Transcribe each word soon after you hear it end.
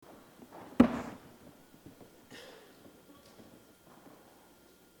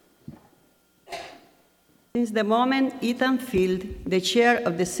Since the moment Ethan Field, the chair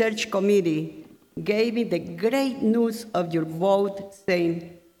of the search committee, gave me the great news of your vote,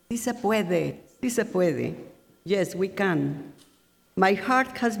 saying, "Sí se puede, sí se puede." Yes, we can. My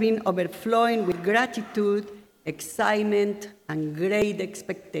heart has been overflowing with gratitude, excitement, and great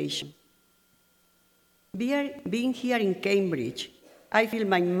expectation. Being here in Cambridge, I feel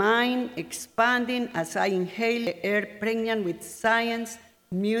my mind expanding as I inhale the air pregnant with science,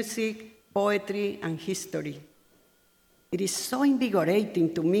 music, poetry, and history. It is so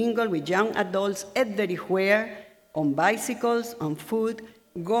invigorating to mingle with young adults everywhere, on bicycles, on foot,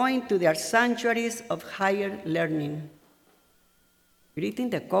 going to their sanctuaries of higher learning. Greeting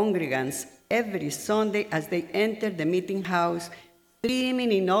the congregants every Sunday as they enter the meeting house,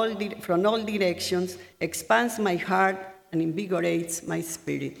 streaming from all directions, expands my heart and invigorates my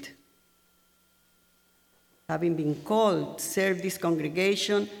spirit. Having been called to serve this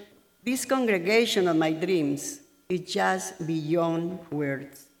congregation of my dreams, is just beyond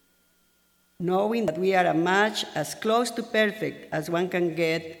words. Knowing that we are a match as close to perfect as one can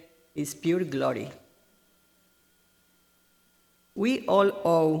get is pure glory. We all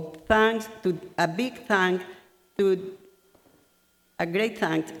owe a great thanks to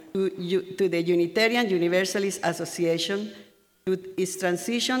the Unitarian Universalist Association, to its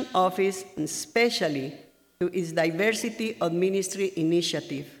transition office, and especially to its diversity of ministry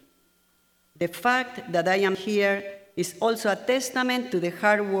initiative. The fact that I am here is also a testament to the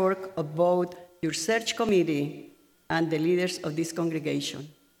hard work of both your search committee and the leaders of this congregation.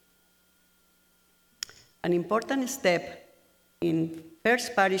 An important step in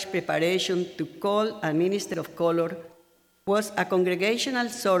First Parish preparation to call a minister of color was a congregational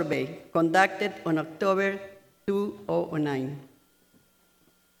survey conducted on October 2009.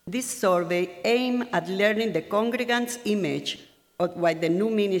 This survey aimed at learning the congregants' image of what the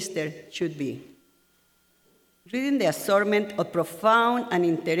new minister should be. Reading the assortment of profound and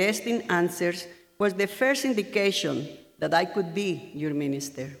interesting answers was the first indication that I could be your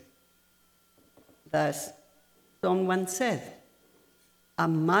minister. Thus, someone said, a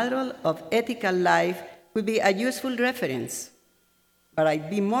model of ethical life would be a useful reference, but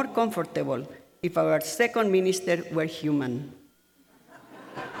I'd be more comfortable if our second minister were human.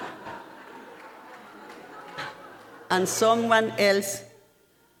 And someone else,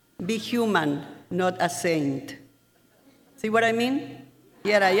 be human, not a saint. See what I mean?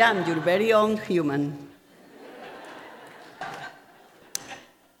 Here I am, your very own human.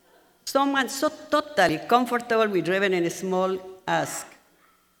 Someone so totally comfortable with Reverend Small asked,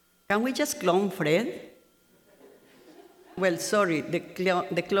 "Can we just clone Fred?" Well, sorry,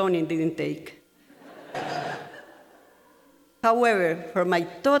 the cloning didn't take. However, for my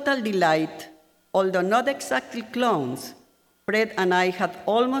total delight, although not exactly clones, Fred and I had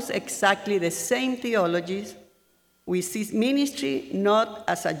almost exactly the same theologies. We see ministry not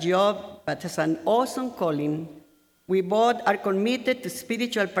as a job, but as an awesome calling. We both are committed to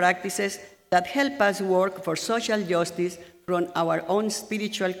spiritual practices that help us work for social justice from our own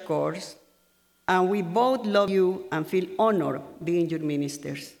spiritual cores, and we both love you and feel honored being your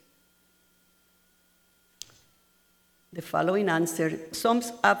ministers. The following answer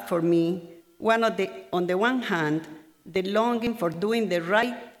sums up for me on the one hand, the longing for doing the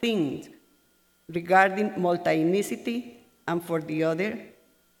right thing regarding multi-ethnicity, and for the other,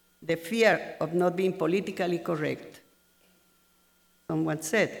 the fear of not being politically correct. Someone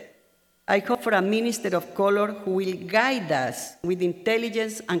said, "I hope for a minister of color who will guide us with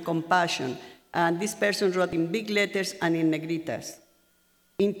intelligence and compassion," and this person wrote in big letters and in negritas,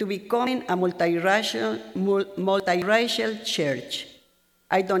 "into becoming a multiracial church.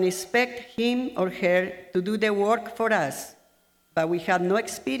 I don't expect him or her to do the work for us, but we have no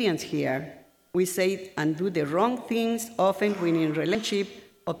experience here. We say and do the wrong things often when in relationship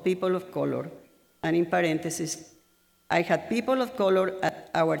of people of color." And in parentheses, I had people of color at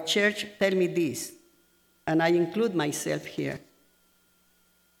our church tell me this, and I include myself here.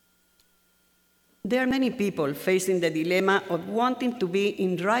 There are many people facing the dilemma of wanting to be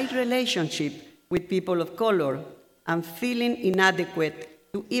in right relationship with people of color and feeling inadequate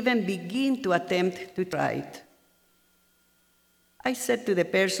to even begin to attempt to try it. I said to the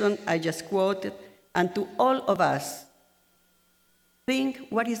person I just quoted, and to all of us, think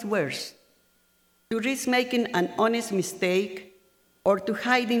what is worse, to risk making an honest mistake or to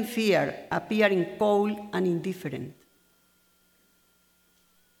hide in fear, appearing cold and indifferent.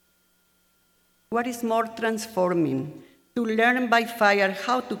 What is more transforming, to learn by fire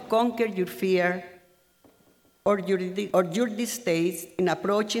how to conquer your fear or your distaste in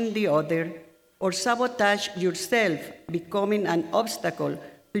approaching the other, or sabotage yourself, becoming an obstacle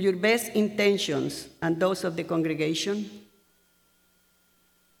to your best intentions and those of the congregation?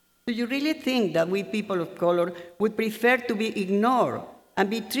 Do you really think that we people of color would prefer to be ignored and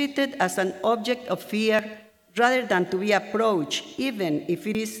be treated as an object of fear rather than to be approached, even if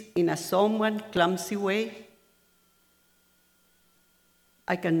it is in a somewhat clumsy way?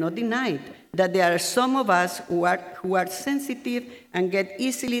 I cannot deny that there are some of us who are sensitive and get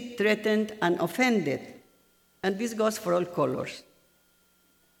easily threatened and offended, and this goes for all colors.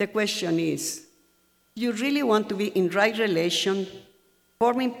 The question is, do you really want to be in right relation,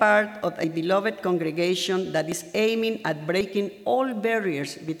 forming part of a beloved congregation that is aiming at breaking all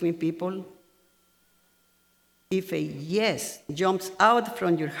barriers between people? If a yes jumps out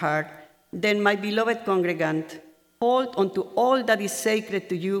from your heart, then, my beloved congregant, hold on to all that is sacred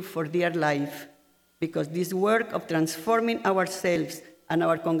to you for dear life, because this work of transforming ourselves and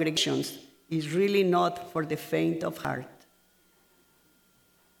our congregations is really not for the faint of heart.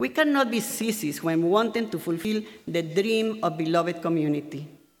 We cannot be sissies when wanting to fulfill the dream of beloved community.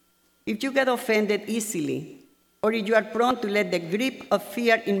 If you get offended easily, or if you are prone to let the grip of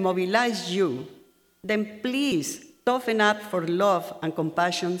fear immobilize you, then please toughen up for love and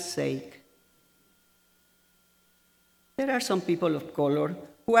compassion's sake. There are some people of color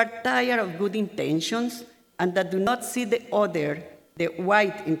who are tired of good intentions and that do not see the other, the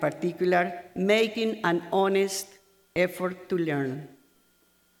white in particular, making an honest effort to learn.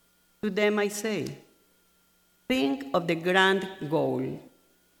 To them I say, think of the grand goal.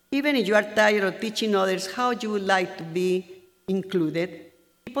 Even if you are tired of teaching others how you would like to be included,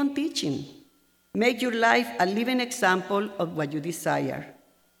 keep on teaching. Make your life a living example of what you desire.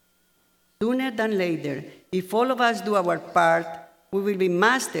 Sooner than later, if all of us do our part, we will be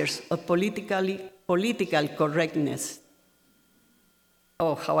masters of political correctness.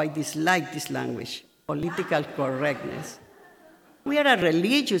 Oh, how I dislike this language, political correctness. We are a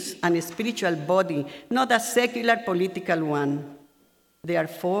religious and a spiritual body, not a secular political one.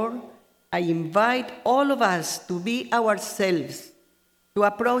 Therefore, I invite all of us to be ourselves, to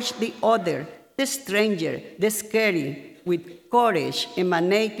approach the other, the stranger, the scary, with courage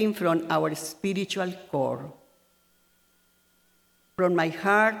emanating from our spiritual core. From my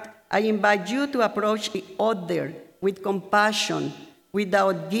heart, I invite you to approach the other with compassion,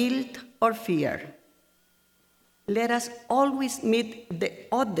 without guilt or fear. Let us always meet the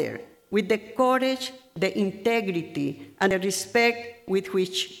other with the courage, the integrity, and the respect with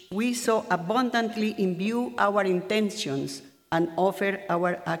which we so abundantly imbue our intentions and offer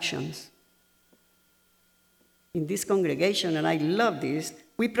our actions. In this congregation, and I love this,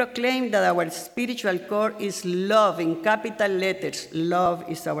 we proclaim that our spiritual core is love in capital letters. Love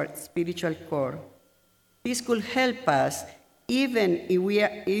is our spiritual core. This could help us even if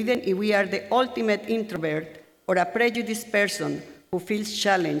we are the ultimate introvert or a prejudiced person who feels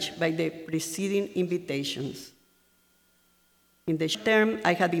challenged by the preceding invitations. In the short term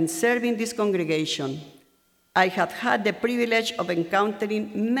I had been serving this congregation, I had had the privilege of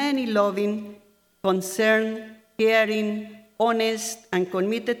encountering many loving, concerned, caring, honest, and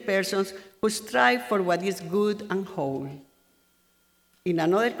committed persons who strive for what is good and whole. In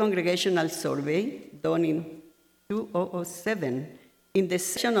another congregational survey done in 2007, in the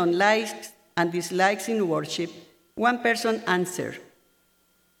section on likes and dislikes in worship, one person answered,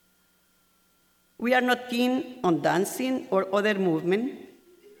 "We are not keen on dancing or other movement,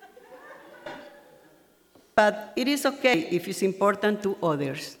 but it is okay if it's important to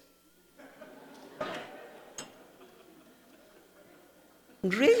others."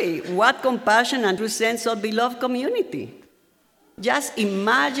 Really, what compassion and true sense of beloved community. Just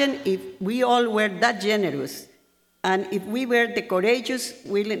imagine if we all were that generous, and if we were that courageous,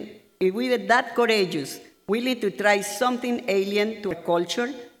 willing to try something alien to our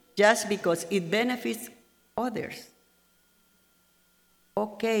culture just because it benefits others.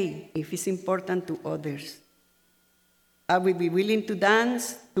 Okay, if it's important to others. I will be willing to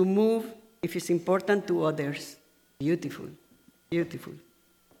dance, to move, if it's important to others. Beautiful, beautiful.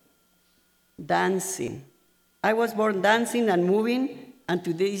 Dancing. I was born dancing and moving, and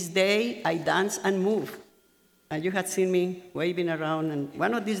to this day, I dance and move. And you had seen me waving around, and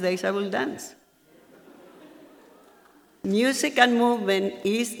one of these days I will dance. Music and movement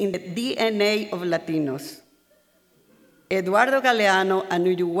is in the DNA of Latinos. Eduardo Galeano, an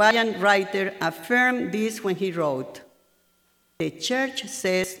Uruguayan writer, affirmed this when he wrote, "The church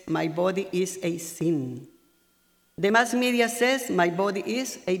says my body is a sin. The mass media says my body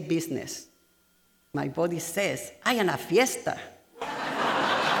is a business. My body says, I am a fiesta."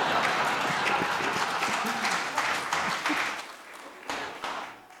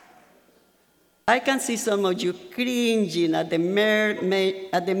 I can see some of you cringing at the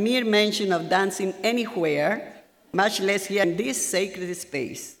mere mention of dancing anywhere, much less here in this sacred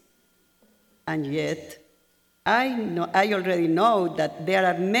space. And yet, I already know that there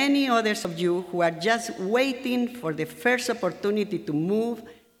are many others of you who are just waiting for the first opportunity to move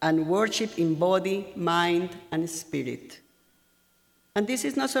and worship in body, mind, and spirit. And this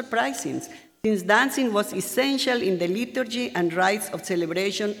is not surprising, since dancing was essential in the liturgy and rites of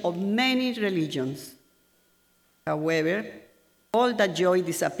celebration of many religions. However, all that joy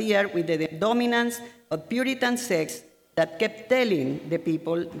disappeared with the dominance of Puritan sects that kept telling the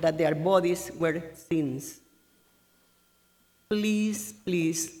people that their bodies were sins. Please,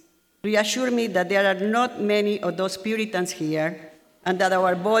 please, reassure me that there are not many of those Puritans here and that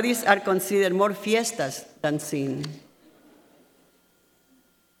our bodies are considered more fiestas than sin.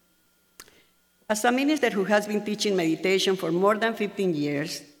 As a minister who has been teaching meditation for more than 15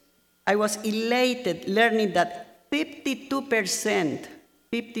 years, I was elated learning that 52%,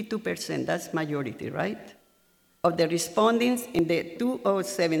 that's majority, right, of the respondents in the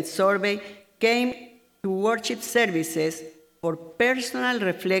 2007 survey came to worship services for personal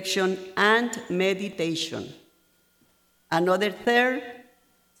reflection and meditation. Another third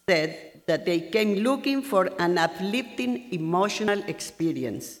said that they came looking for an uplifting emotional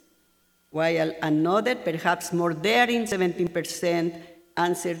experience, while another, perhaps more daring 17%,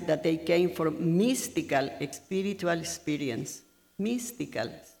 answered that they came for mystical spiritual experience.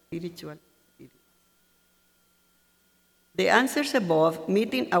 Mystical spiritual experience. The answers above,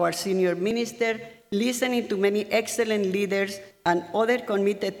 meeting our senior minister, listening to many excellent leaders and other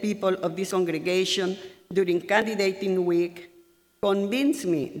committed people of this congregation during candidating week, convinced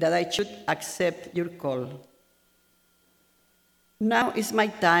me that I should accept your call. Now is my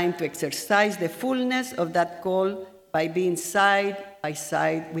time to exercise the fullness of that call by being side by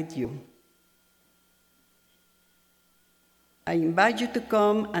side with you. I invite you to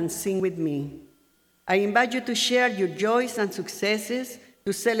come and sing with me. I invite you to share your joys and successes,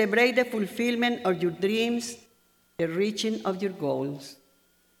 to celebrate the fulfillment of your dreams, the reaching of your goals.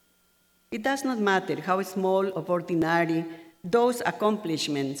 It does not matter how small or ordinary those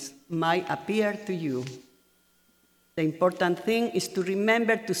accomplishments might appear to you. The important thing is to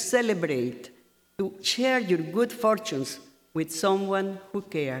remember to celebrate, to share your good fortunes with someone who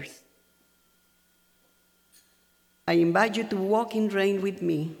cares. I invite you to walk in rain with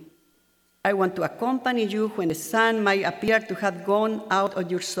me. I want to accompany you when the sun might appear to have gone out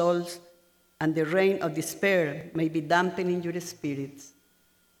of your souls and the rain of despair may be dampening your spirits.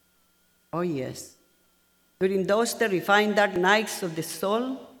 Oh yes, during those terrifying dark nights of the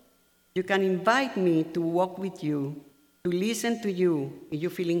soul, you can invite me to walk with you, to listen to you if you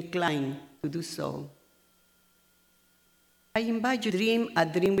feel inclined to do so. I invite you to dream a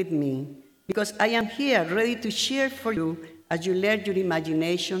dream with me, because I am here ready to cheer for you as you let your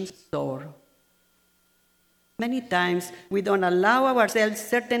imagination soar. Many times we don't allow ourselves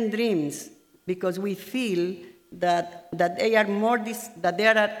certain dreams because we feel that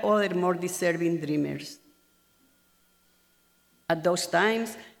there are other more deserving dreamers. At those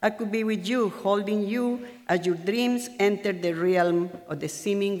times, I could be with you, holding you as your dreams enter the realm of the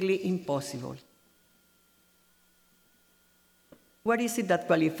seemingly impossible. What is it that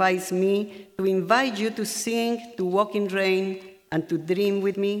qualifies me to invite you to sing, to walk in rain, and to dream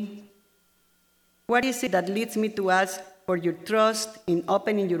with me? What is it that leads me to ask for your trust in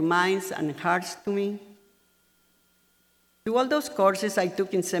opening your minds and hearts to me? To all those courses I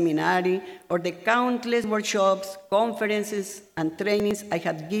took in seminary, or the countless workshops, conferences, and trainings I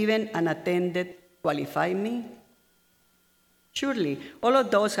had given and attended qualify me? Surely, all of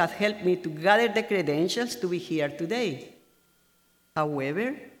those have helped me to gather the credentials to be here today.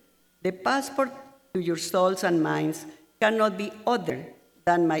 However, the passport to your souls and minds cannot be other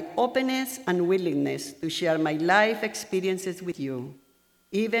than my openness and willingness to share my life experiences with you,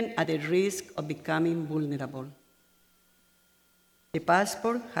 even at the risk of becoming vulnerable. The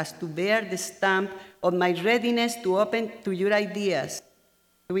passport has to bear the stamp of my readiness to open to your ideas,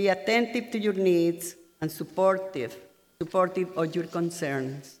 to be attentive to your needs, and supportive of your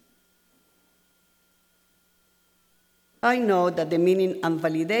concerns. I know that the meaning and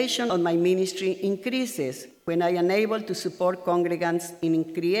validation of my ministry increases when I am able to support congregants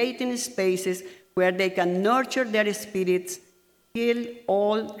in creating spaces where they can nurture their spirits, heal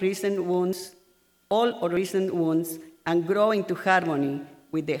all recent wounds, and grow into harmony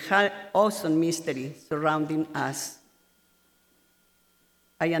with the awesome mystery surrounding us.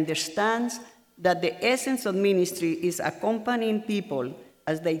 I understand that the essence of ministry is accompanying people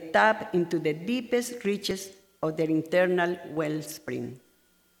as they tap into the deepest reaches of their internal wellspring.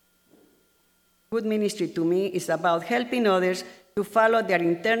 Good ministry to me is about helping others to follow their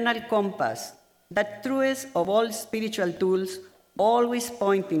internal compass, that truest of all spiritual tools, always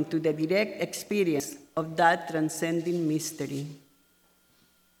pointing to the direct experience of that transcending mystery.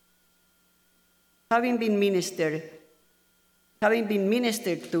 Having been ministered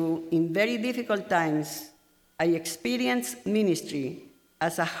to in very difficult times, I experienced ministry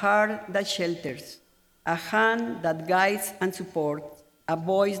as a heart that shelters, a hand that guides and supports, a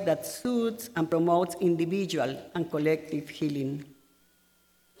voice that soothes and promotes individual and collective healing.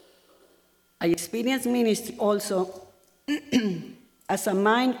 I experienced ministry also as a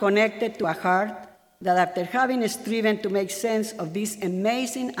mind connected to a heart that, after having striven to make sense of this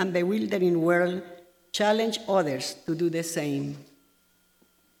amazing and bewildering world, challenged others to do the same.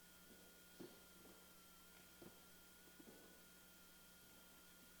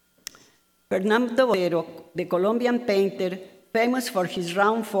 Fernando Botero, the Colombian painter, famous for his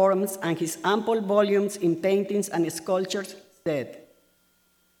round forms and his ample volumes in paintings and sculptures, said,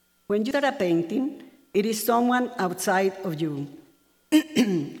 "When you start a painting, it is someone outside of you.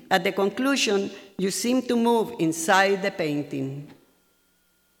 At the conclusion, you seem to move inside the painting."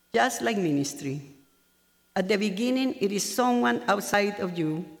 Just like ministry. At the beginning, it is someone outside of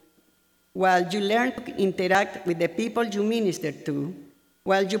you, while you learn to interact with the people you minister to,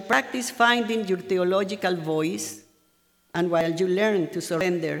 while you practice finding your theological voice, and while you learn to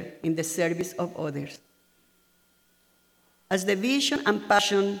surrender in the service of others. As the vision and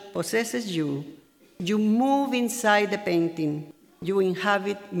passion possesses you, you move inside the painting, you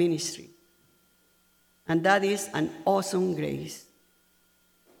inhabit ministry. And that is an awesome grace.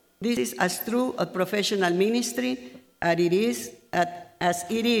 This is as true of professional ministry as it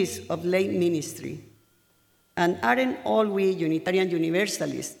is of lay ministry. And aren't all we Unitarian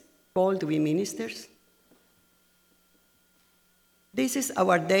Universalists called to be ministers? This is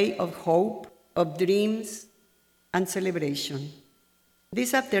our day of hope, of dreams, and celebration.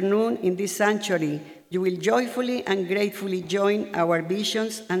 This afternoon in this sanctuary, you will joyfully and gratefully join our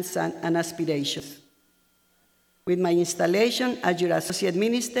visions and aspirations. With my installation as your associate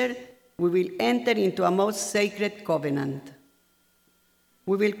minister, we will enter into a most sacred covenant.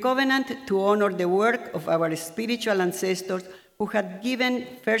 We will covenant to honor the work of our spiritual ancestors who had given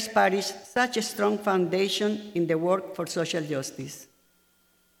First Parish such a strong foundation in the work for social justice.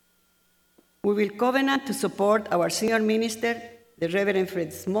 We will covenant to support our senior minister, the Reverend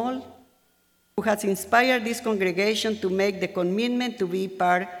Fred Small, who has inspired this congregation to make the commitment to be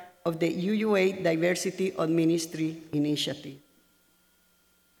part of the UUA Diversity of Ministry initiative.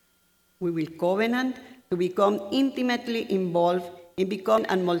 We will covenant to become intimately involved in becoming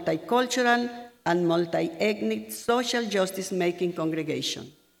a multicultural and multi-ethnic social justice-making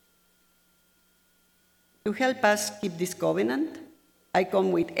congregation. To help us keep this covenant, I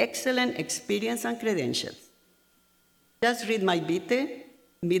come with excellent experience and credentials. Just read my vitae,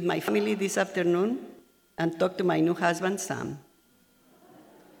 meet my family this afternoon, and talk to my new husband, Sam.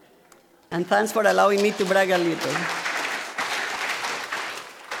 And thanks for allowing me to brag a little.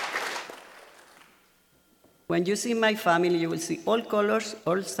 When you see my family, you will see all colors,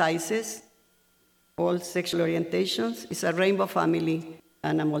 all sizes, all sexual orientations. It's a rainbow family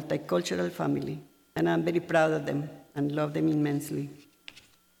and a multicultural family. And I'm very proud of them and love them immensely.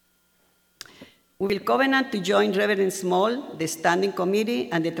 We will covenant to join Reverend Small, the Standing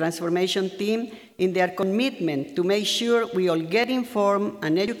Committee, and the Transformation Team in their commitment to make sure we all get informed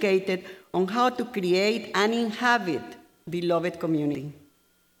and educated on how to create and inhabit beloved community.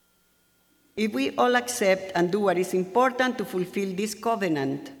 If we all accept and do what is important to fulfill this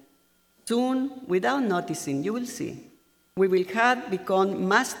covenant, soon, without noticing, you will see, we will have become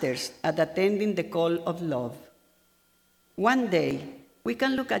masters at attending the call of love. One day, we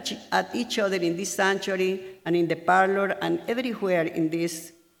can look at each other in this sanctuary and in the parlor and everywhere in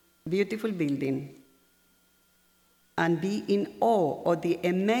this beautiful building and be in awe of the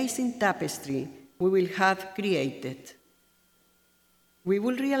amazing tapestry we will have created. We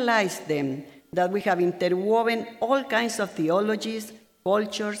will realize then that we have interwoven all kinds of theologies,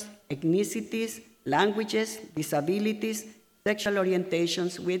 cultures, ethnicities, languages, disabilities, sexual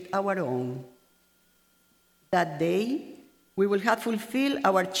orientations with our own. That day, we will have fulfilled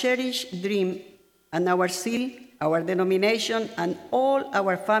our cherished dream, and our seal, our denomination, and all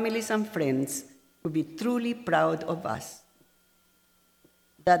our families and friends will be truly proud of us.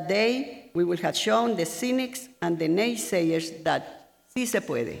 That day, we will have shown the cynics and the naysayers that sí se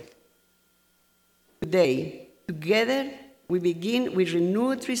puede. Today, together, we begin with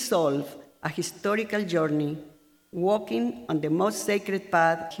renewed resolve a historical journey, walking on the most sacred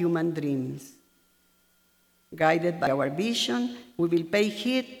path human dreams. Guided by our vision, we will pay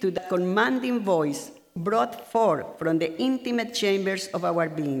heed to the commanding voice brought forth from the intimate chambers of our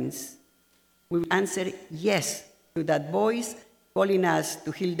beings. We will answer yes to that voice calling us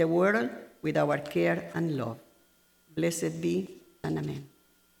to heal the world with our care and love. Blessed be, and amen.